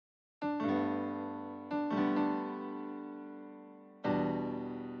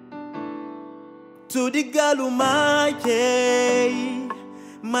Thudikal Umakae,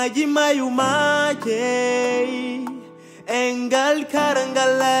 Majima Umake, Engal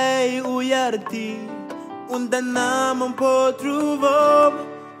Karangalai Uyarti, und der Namen Potruvo,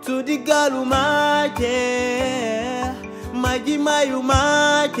 Thudikal Umake, Majima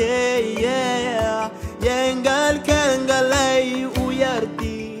Umake, yeah, Engal Karangalai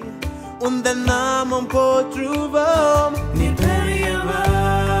Uyarti, und der Namen Potruvo,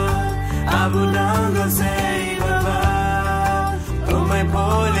 Abunanga say baba, oh my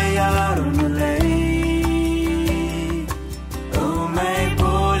pole yarumlay, oh my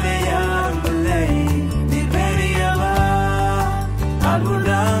pole yarumlay, ni periaba.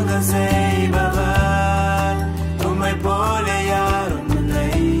 Abunanga say baba, oh my pole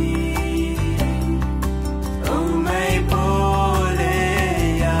yarumlay, oh my pole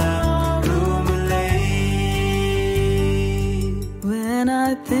yarumlay. When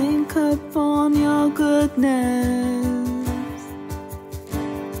I think upon your goodness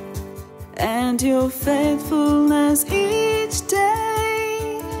and your faithfulness each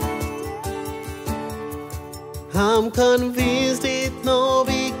day, I'm convinced it's not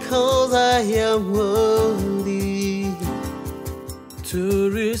because I am worthy to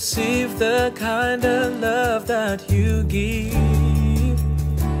receive the kind of love that you give,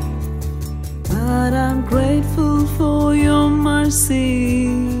 but I'm grateful for your mercy.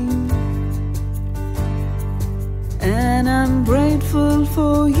 And I'm grateful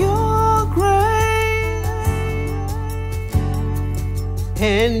for your grace.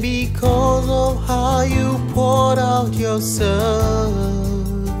 And because of how you poured out yourself,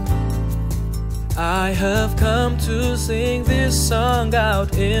 I have come to sing this song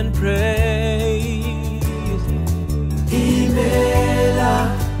out in praise.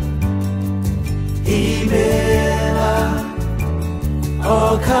 Imela, Imela,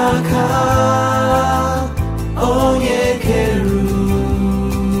 Okaka, Onye Kerua,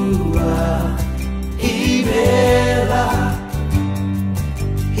 Imela,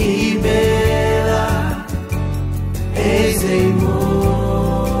 Imela, Ezemo.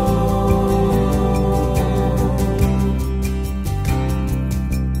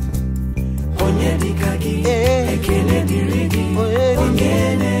 Onye dikagi, ekele dirigi, onye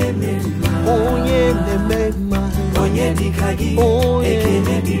nemema, onye nemema, onye dikagi,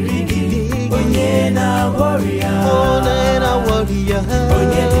 ekele dirigi, onye na warrior,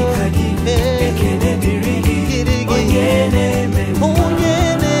 onye dikagi, ekele dirigi, onye nemema,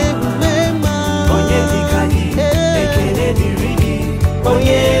 onye dikagi, ekele dirigi,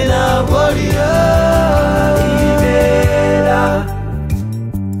 onye na warrior.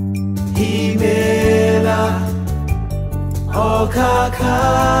 Imela, Okaka,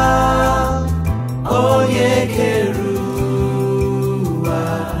 Onye Kerua,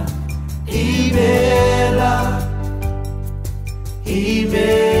 Imela,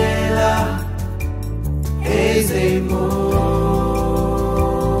 Imela, Ezemo.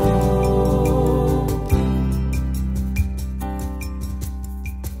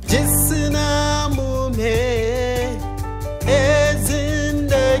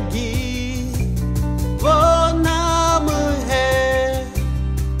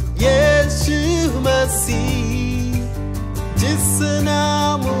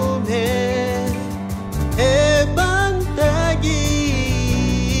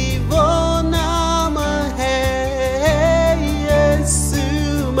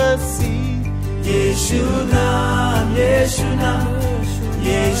 Yeshu Naam, Yeshu Naam,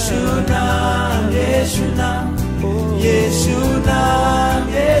 Yeshu Naam, Yeshu Naam, Yeshu Naam,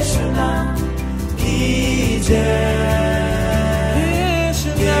 Yeshu Naam, Kije.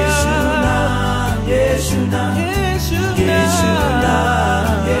 Yeshu Naam, Yeshu Naam, Yeshu Naam,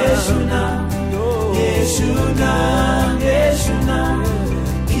 Yeshu Naam, Yeshu Naam, Yeshu Naam,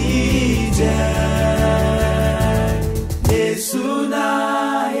 Kije. Yesu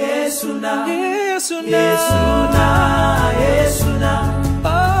Naam, Yesu Naam, Yesu Naam.